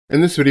In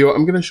this video,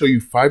 I'm going to show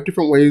you 5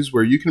 different ways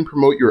where you can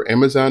promote your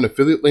Amazon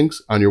affiliate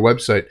links on your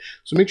website.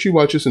 So make sure you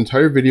watch this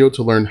entire video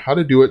to learn how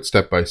to do it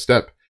step by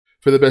step.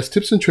 For the best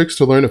tips and tricks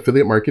to learn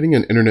affiliate marketing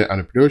and internet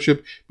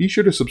entrepreneurship, be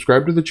sure to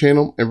subscribe to the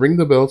channel and ring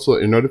the bell so that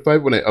you're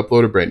notified when I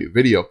upload a brand new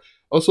video.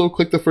 Also,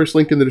 click the first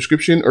link in the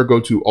description or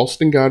go to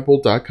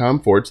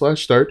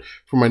alstongodbolt.com/start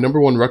for my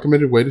 #1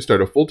 recommended way to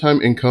start a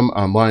full-time income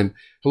online.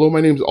 Hello,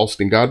 my name is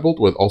Alston Godbolt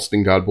with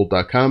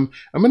alstongodbolt.com.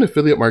 I'm an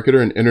affiliate marketer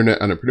and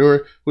internet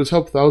entrepreneur who has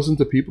helped thousands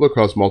of people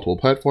across multiple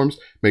platforms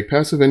make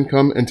passive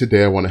income, and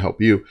today I want to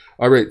help you.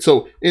 All right,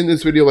 so in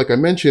this video, like I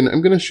mentioned,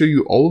 I'm going to show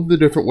you all of the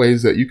different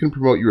ways that you can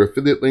promote your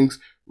affiliate links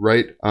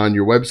right on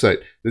your website.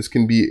 This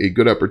can be a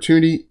good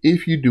opportunity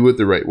if you do it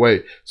the right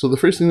way. So the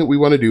first thing that we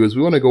want to do is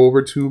we want to go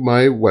over to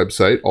my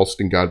website,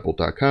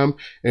 alstongodbolt.com,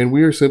 and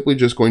we are simply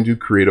just going to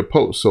create a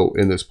post. So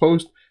in this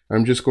post,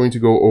 I'm just going to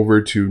go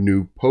over to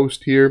new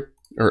post here,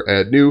 or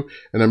add new,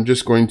 and I'm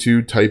just going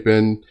to type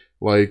in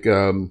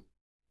I'm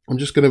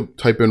just going to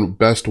type in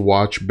best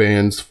watch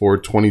bands for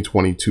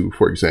 2022,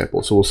 for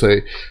example. So we'll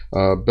say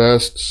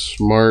best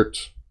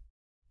smart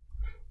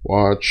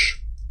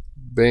watch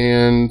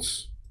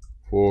bands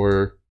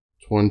for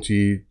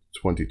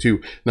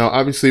 2022. Now,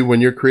 obviously, when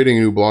you're creating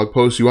a new blog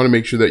post, you want to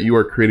make sure that you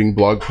are creating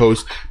blog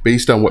posts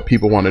based on what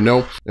people want to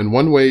know. And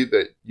one way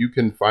that you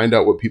can find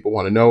out what people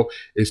want to know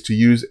is to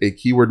use a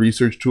keyword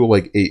research tool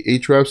like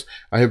Ahrefs.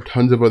 I have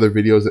tons of other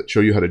videos that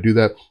show you how to do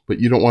that, but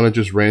you don't want to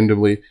just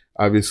randomly,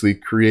 obviously,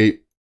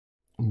 create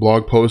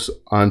blog posts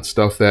on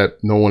stuff that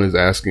no one is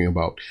asking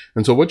about.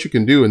 And so what you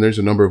can do, and there's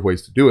a number of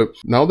ways to do it.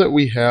 Now that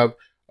we have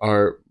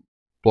our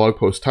blog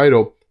post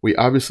title, we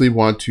obviously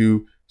want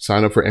to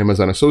sign up for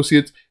Amazon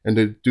Associates. And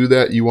to do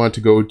that, you want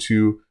to go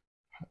to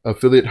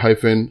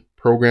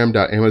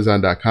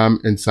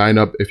affiliate-program.amazon.com and sign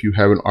up if you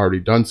haven't already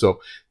done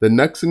so. The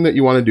next thing that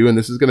you want to do, and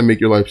this is going to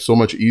make your life so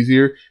much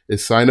easier,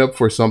 is sign up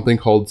for something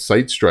called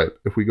SiteStripe.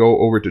 If we go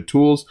over to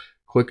Tools,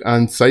 click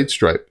on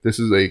SiteStripe. This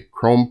is a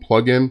Chrome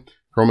plugin,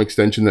 Chrome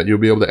extension that you'll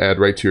be able to add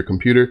right to your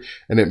computer,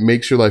 and it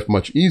makes your life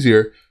much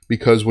easier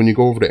because when you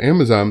go over to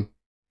Amazon,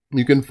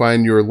 you can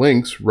find your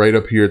links right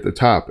up here at the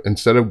top.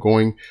 Instead of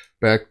going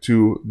back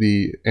to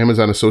the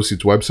Amazon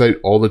Associates website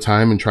all the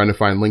time and trying to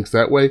find links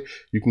that way,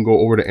 you can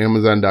go over to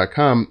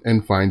Amazon.com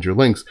and find your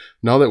links.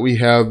 Now that we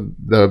have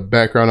the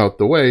background out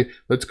the way,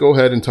 let's go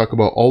ahead and talk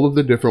about all of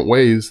the different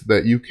ways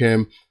that you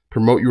can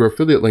promote your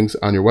affiliate links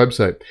on your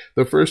website.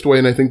 The first way,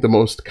 and I think the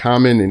most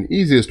common and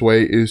easiest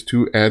way, is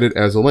to add it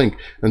as a link.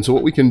 And so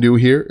what we can do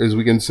here is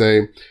we can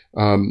say,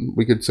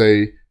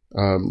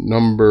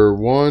 number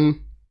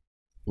one,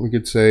 we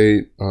could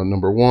say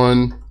number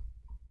 1,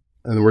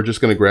 and we're just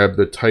going to grab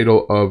the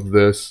title of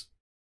this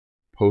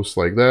post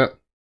like that.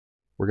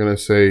 We're going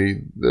to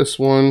say this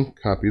one,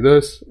 copy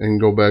this,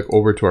 and go back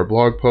over to our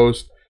blog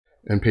post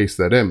and paste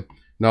that in.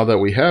 Now that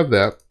we have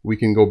that, we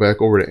can go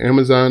back over to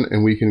Amazon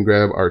and we can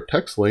grab our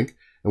text link,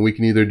 and we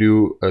can either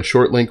do a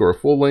short link or a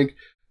full link.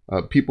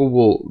 People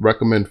will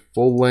recommend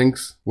full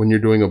links when you're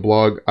doing a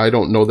blog. I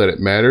don't know that it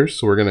matters,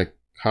 so we're going to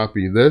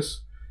copy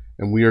this.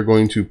 And we are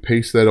going to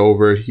paste that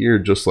over here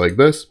just like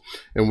this.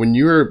 And when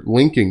you're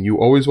linking, you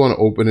always want to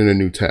open in a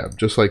new tab,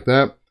 just like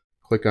that.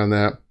 Click on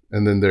that,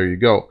 and then there you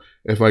go.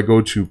 If I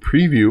go to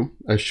preview,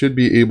 I should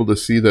be able to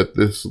see that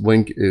this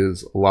link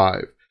is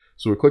live.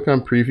 So we click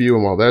on preview,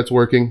 and while that's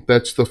working,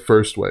 that's the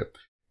first way.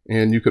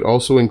 And you could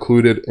also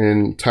include it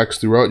in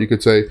text throughout. You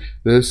could say,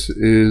 this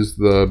is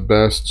the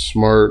best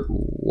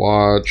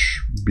smartwatch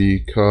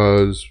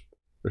because,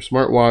 or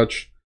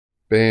smartwatch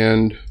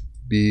band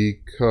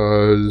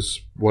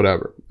because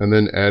whatever, and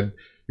then add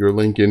your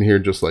link in here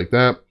just like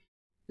that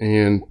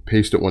and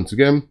paste it once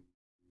again.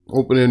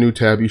 Open a new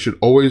tab. You should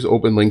always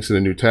open links in a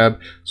new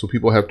tab so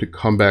people have to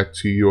come back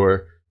to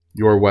your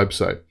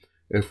website.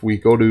 If we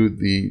go to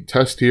the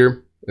test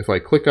here, if I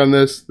click on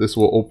this, this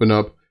will open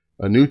up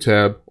a new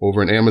tab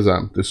over in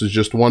Amazon. This is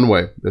just one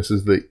way. This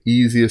is the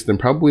easiest and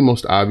probably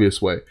most obvious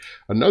way.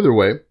 Another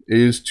way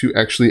is to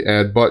actually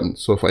add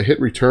buttons. So if I hit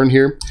return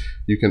here,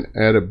 you can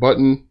add a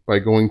button by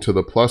going to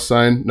the plus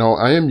sign. Now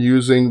I am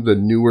using the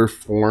newer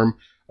form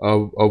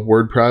of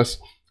WordPress.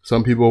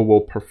 Some people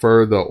will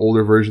prefer the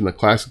older version, the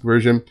classic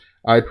version.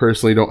 I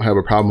personally don't have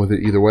a problem with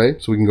it either way.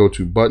 So we can go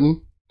to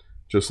button,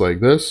 just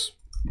like this,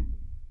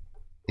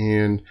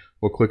 and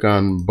we'll click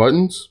on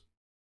buttons.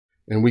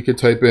 And we could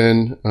type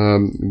in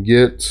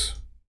get,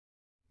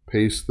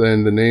 paste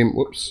then the name,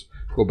 whoops,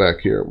 go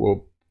back here.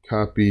 We'll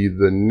copy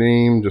the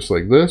name just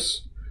like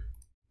this.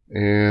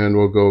 And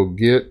we'll go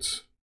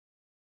get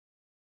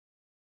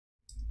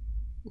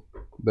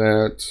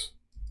that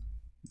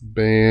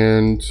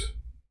band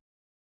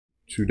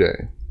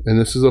today. And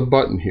this is a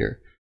button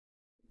here.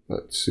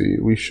 Let's see,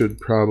 we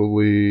should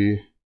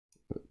probably,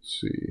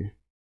 let's see.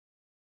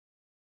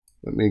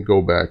 Let me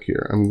go back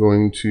here. I'm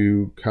going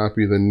to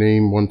copy the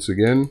name once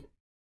again.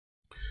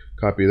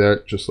 Copy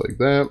that just like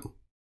that.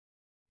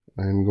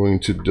 I'm going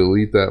to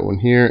delete that one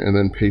here and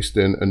then paste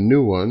in a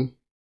new one.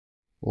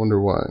 I wonder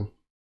why.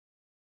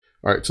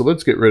 All right, so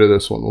let's get rid of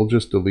this one. We'll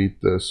just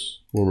delete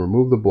this. We'll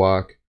remove the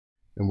block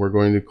and we're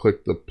going to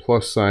click the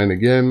plus sign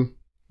again.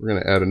 We're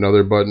going to add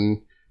another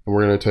button, and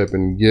we're going to type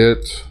in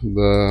get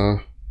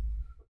the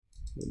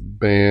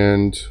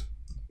band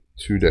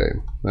today.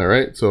 All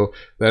right, so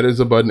that is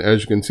a button.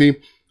 As you can see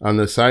on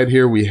the side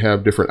here, we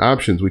have different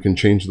options. We can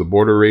change the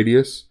border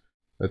radius.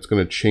 That's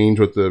going to change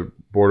what the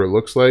border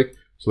looks like.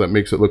 So that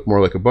makes it look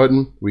more like a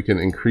button. We can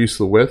increase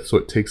the width so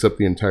it takes up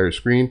the entire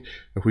screen.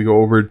 If we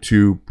go over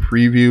to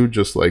preview,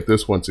 just like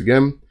this once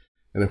again,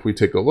 and if we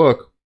take a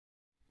look,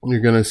 you're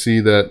going to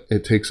see that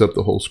it takes up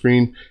the whole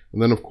screen.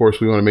 And then of course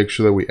we want to make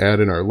sure that we add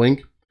in our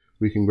link.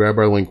 We can grab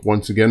our link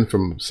once again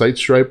from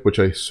SiteStripe, which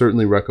I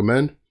certainly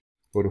recommend.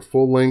 Go to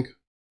full link,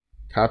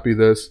 copy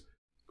this,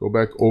 go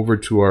back over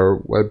to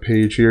our web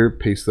page here,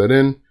 paste that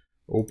in,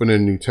 open a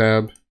new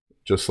tab,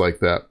 just like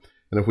that.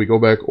 And if we go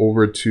back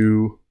over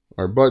to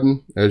our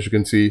button, as you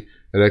can see,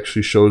 it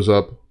actually shows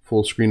up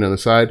full screen on the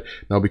side.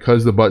 Now,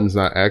 because the button's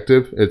not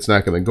active, it's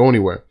not going to go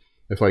anywhere.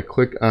 If I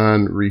click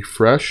on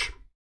refresh,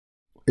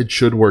 it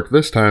should work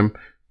this time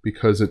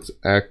because it's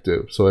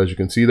active. So as you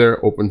can see there,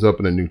 it opens up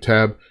in a new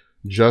tab,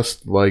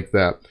 just like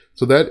that.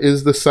 So that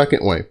is the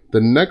second way.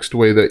 The next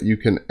way that you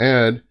can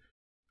add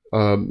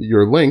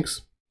your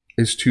links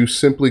is to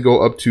simply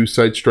go up to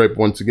SiteStripe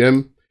once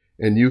again,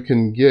 and you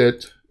can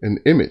get an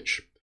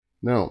image.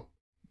 Now,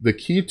 the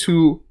key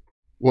to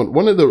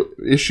one of the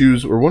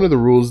issues or one of the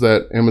rules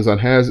that Amazon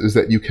has is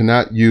that you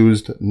cannot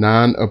use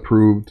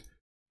non-approved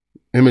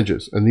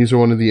images. And these are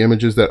one of the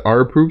images that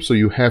are approved, so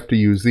you have to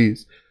use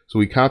these. So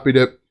we copied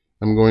it.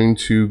 I'm going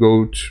to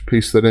go to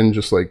paste that in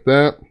just like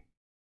that.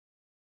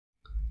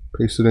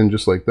 Paste it in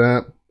just like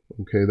that.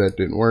 Okay, that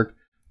didn't work.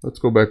 Let's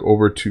go back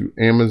over to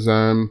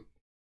Amazon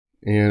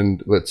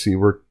and let's see,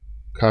 we're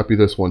copy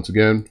this once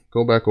again,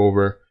 go back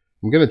over.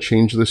 I'm going to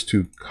change this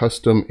to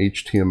custom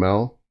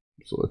HTML.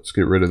 So let's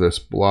get rid of this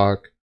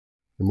block,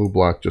 remove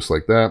block just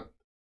like that.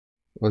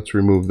 Let's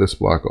remove this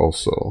block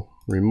also.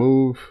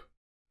 Remove.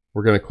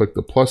 We're going to click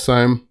the plus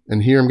sign,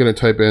 and here I'm going to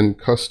type in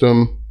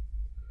custom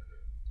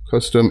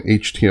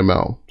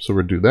HTML. So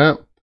we'll do that.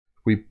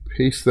 We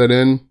paste that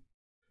in,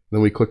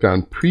 then we click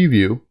on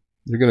preview.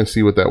 You're going to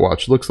see what that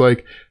watch looks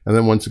like. And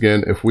then once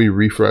again, if we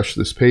refresh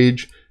this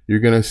page, you're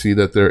going to see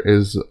that there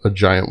is a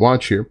giant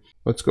watch here.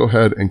 Let's go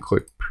ahead and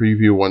click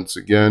preview once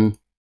again.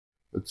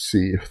 Let's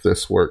see if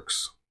this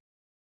works.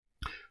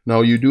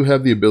 Now you do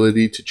have the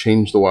ability to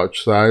change the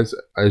watch size.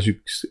 As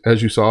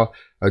you saw,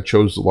 I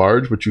chose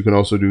large, but you can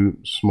also do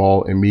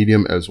small and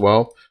medium as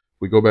well.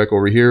 We go back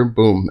over here,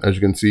 boom, as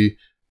you can see,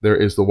 there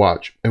is the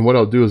watch. And what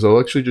I'll do is I'll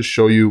actually just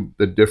show you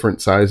the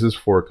different sizes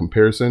for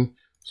comparison.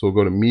 So we'll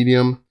go to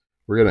medium,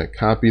 we're gonna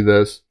copy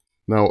this.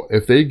 Now,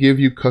 if they give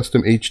you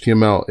custom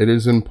HTML, it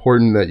is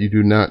important that you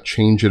do not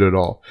change it at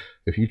all.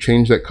 If you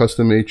change that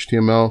custom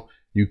HTML,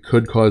 you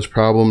could cause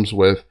problems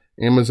with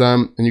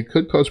Amazon, and you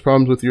could cause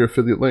problems with your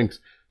affiliate links.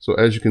 So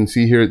as you can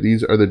see here,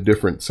 these are the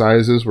different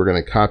sizes. We're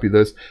going to copy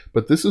this,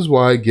 but this is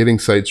why getting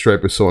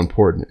SiteStripe is so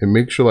important. It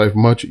makes your life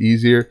much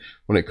easier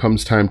when it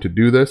comes time to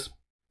do this.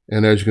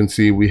 And as you can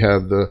see, we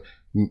have the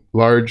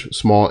large,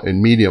 small,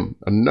 and medium.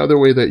 Another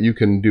way that you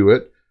can do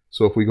it,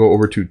 so if we go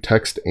over to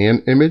text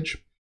and image,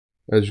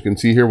 as you can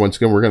see here, once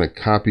again, we're going to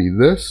copy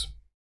this,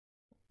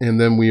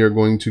 and then we are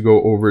going to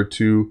go over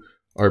to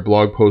our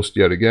blog post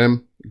yet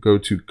again, go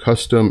to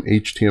custom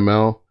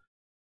HTML,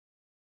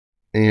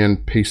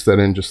 and paste that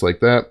in just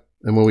like that.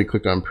 And when we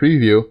click on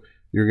preview,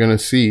 you're going to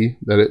see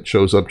that it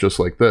shows up just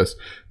like this.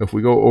 If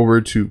we go over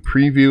to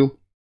preview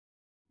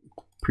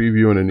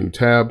in a new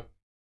tab,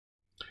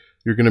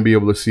 you're going to be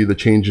able to see the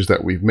changes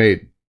that we've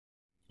made.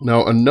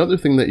 Now, another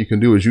thing that you can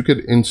do is you could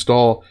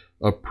install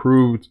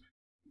approved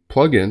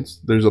plugins.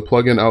 There's a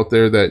plugin out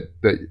there that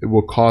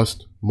will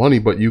cost money,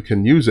 but you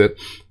can use it.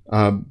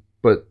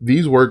 But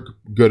these work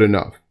good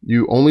enough.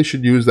 You only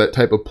should use that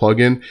type of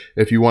plugin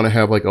if you want to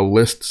have like a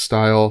list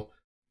style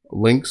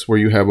links where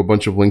you have a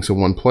bunch of links in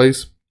one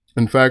place.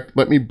 In fact,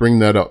 let me bring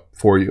that up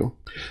for you.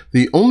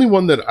 The only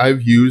one that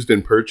I've used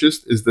and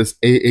purchased is this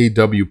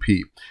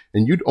AAWP,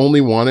 and you'd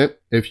only want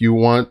it if you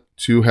want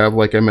to have,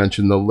 like I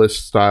mentioned, the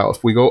list style.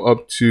 If we go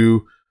up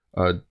to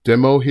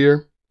demo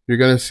here, you're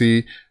going to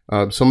see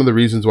some of the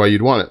reasons why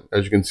you'd want it.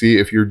 As you can see,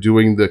 if you're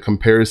doing the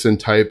comparison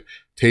type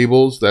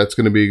tables, that's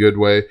going to be a good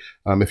way.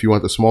 If you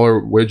want the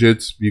smaller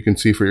widgets, you can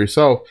see for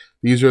yourself.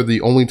 These are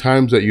the only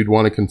times that you'd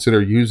want to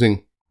consider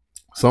using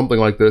something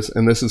like this,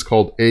 and this is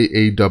called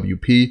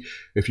AAWP.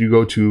 If you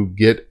go to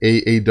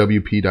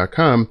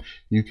getaawp.com,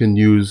 you can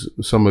use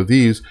some of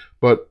these.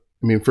 But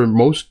I mean, for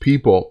most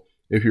people,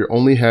 if you're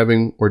only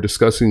having or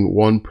discussing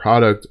one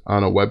product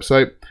on a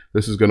website,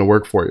 this is going to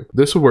work for you.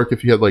 This would work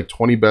if you had like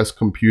 20 best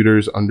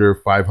computers under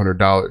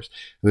 $500, and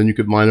then you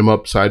could line them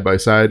up side by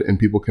side and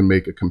people can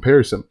make a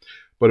comparison.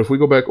 But if we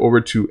go back over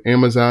to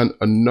Amazon,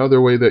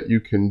 another way that you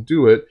can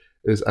do it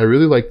is I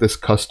really like this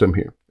custom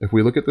here. If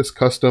we look at this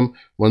custom,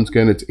 once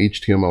again, it's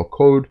HTML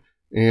code.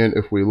 And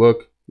if we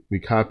look, we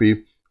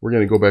copy, we're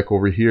going to go back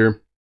over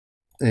here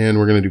and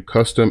we're going to do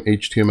custom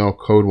HTML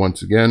code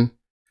once again.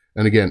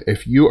 And again,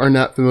 if you are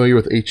not familiar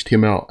with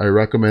HTML, I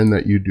recommend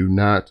that you do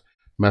not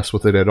mess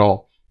with it at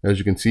all. as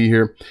you can see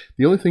here.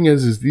 The only thing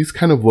is these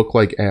kind of look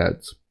like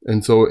ads,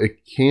 and so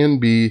it can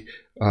be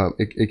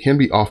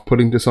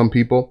off-putting to some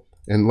people.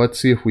 And let's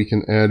see if we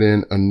can add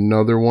in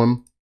another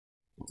one.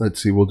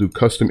 Let's see, we'll do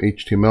custom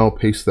HTML,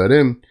 paste that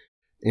in,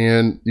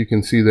 and you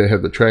can see they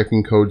have the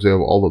tracking codes, they have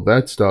all of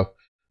that stuff,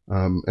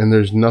 and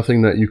there's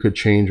nothing that you could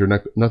change, or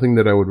nothing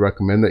that I would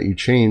recommend that you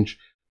change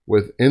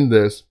within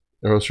this,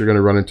 or else you're going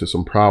to run into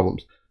some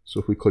problems.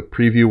 So if we click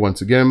preview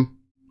once again,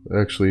 it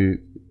actually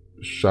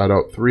shot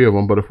out 3 of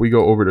them, but if we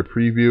go over to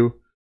preview,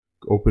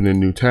 open a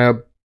new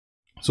tab.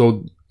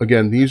 So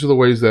again, these are the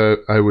ways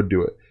that I would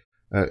do it.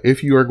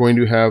 If you are going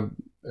to have,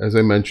 as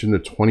I mentioned, the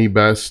 20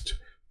 best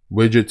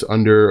widgets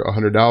under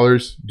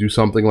 $100, do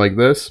something like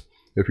this.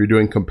 If you're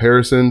doing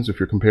comparisons, if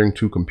you're comparing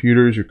 2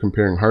 computers, you're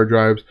comparing hard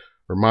drives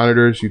or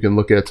monitors, you can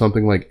look at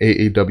something like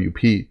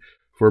AAWP.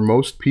 For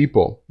most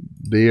people,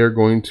 they are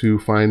going to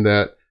find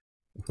that,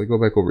 if I go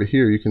back over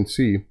here, you can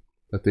see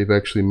that they've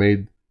actually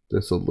made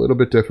this a little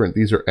bit different.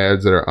 These are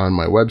ads that are on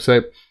my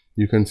website.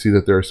 You can see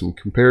that there are some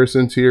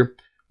comparisons here.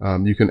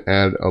 You can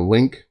add a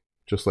link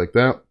just like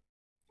that.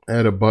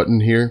 Add a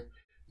button here,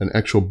 an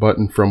actual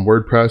button from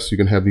WordPress. You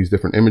can have these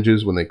different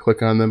images. When they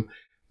click on them,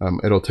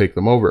 it'll take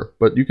them over.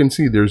 But you can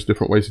see there's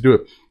different ways to do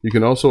it. You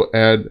can also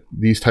add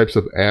these types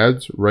of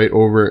ads right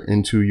over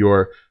into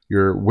your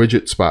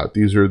widget spot.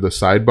 These are the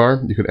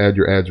sidebar. You could add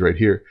your ads right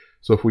here.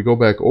 So if we go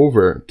back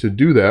over to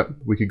do that,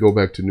 we could go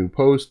back to new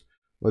post.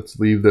 Let's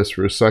leave this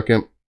for a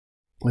second.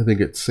 I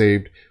think it's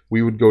saved.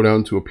 We would go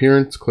down to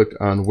appearance, click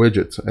on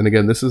widgets. And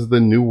again, this is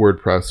the new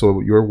WordPress. So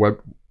your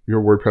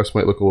WordPress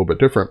might look a little bit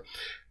different.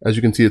 As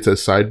you can see, it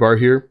says sidebar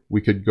here.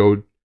 We could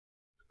go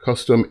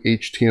custom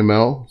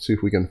HTML. See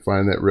if we can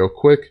find that real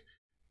quick.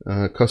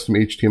 Custom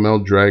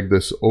HTML, drag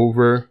this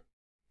over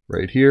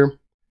right here.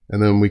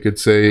 And then we could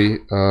say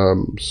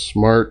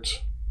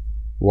smart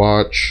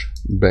watch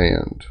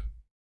band,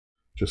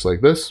 just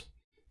like this.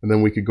 And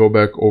then we could go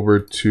back over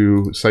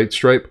to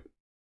SiteStripe,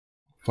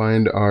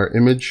 find our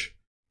image.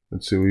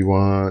 Let's see, we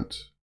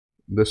want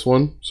this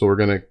one. So we're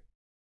going to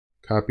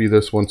copy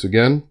this once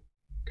again,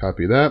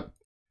 copy that.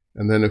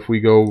 And then if we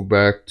go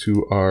back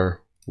to our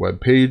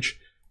web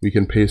page, we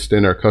can paste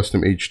in our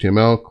custom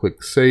HTML,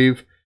 click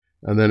save.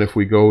 And then if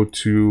we go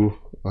to,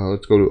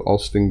 let's go to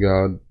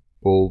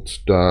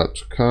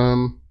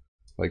alstongodbolt.com,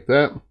 like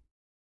that.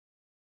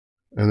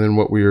 And then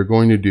what we are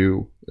going to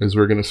do is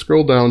we're going to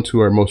scroll down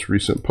to our most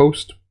recent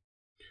post.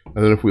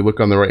 And then if we look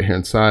on the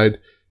right-hand side,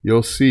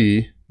 you'll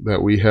see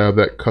that we have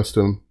that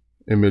custom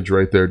image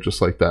right there,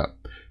 just like that.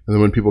 And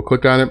then when people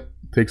click on it,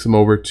 it takes them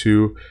over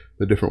to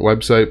the different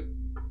website,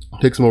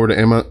 takes them over to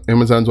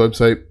Amazon's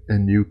website,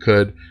 and you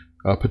could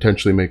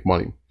potentially make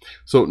money.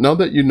 So now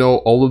that you know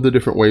all of the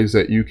different ways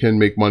that you can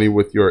make money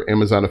with your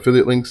Amazon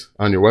affiliate links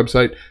on your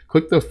website,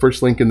 click the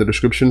first link in the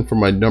description for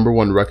my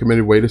 #1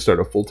 recommended way to start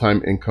a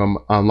full-time income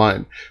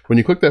online. When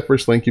you click that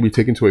first link, you'll be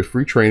taken to a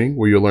free training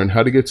where you'll learn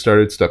how to get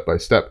started step by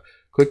step.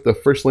 Click the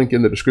first link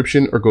in the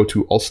description or go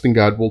to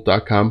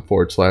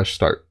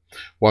alstongodbolt.com/start.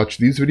 Watch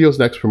these videos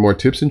next for more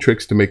tips and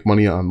tricks to make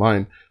money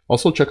online.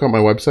 Also check out my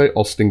website,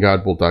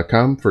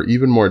 alstongodbolt.com, for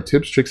even more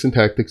tips, tricks, and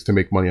tactics to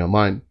make money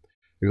online.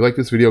 If you like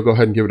this video, go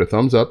ahead and give it a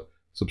thumbs up,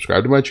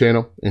 subscribe to my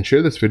channel, and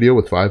share this video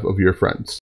with 5 of your friends.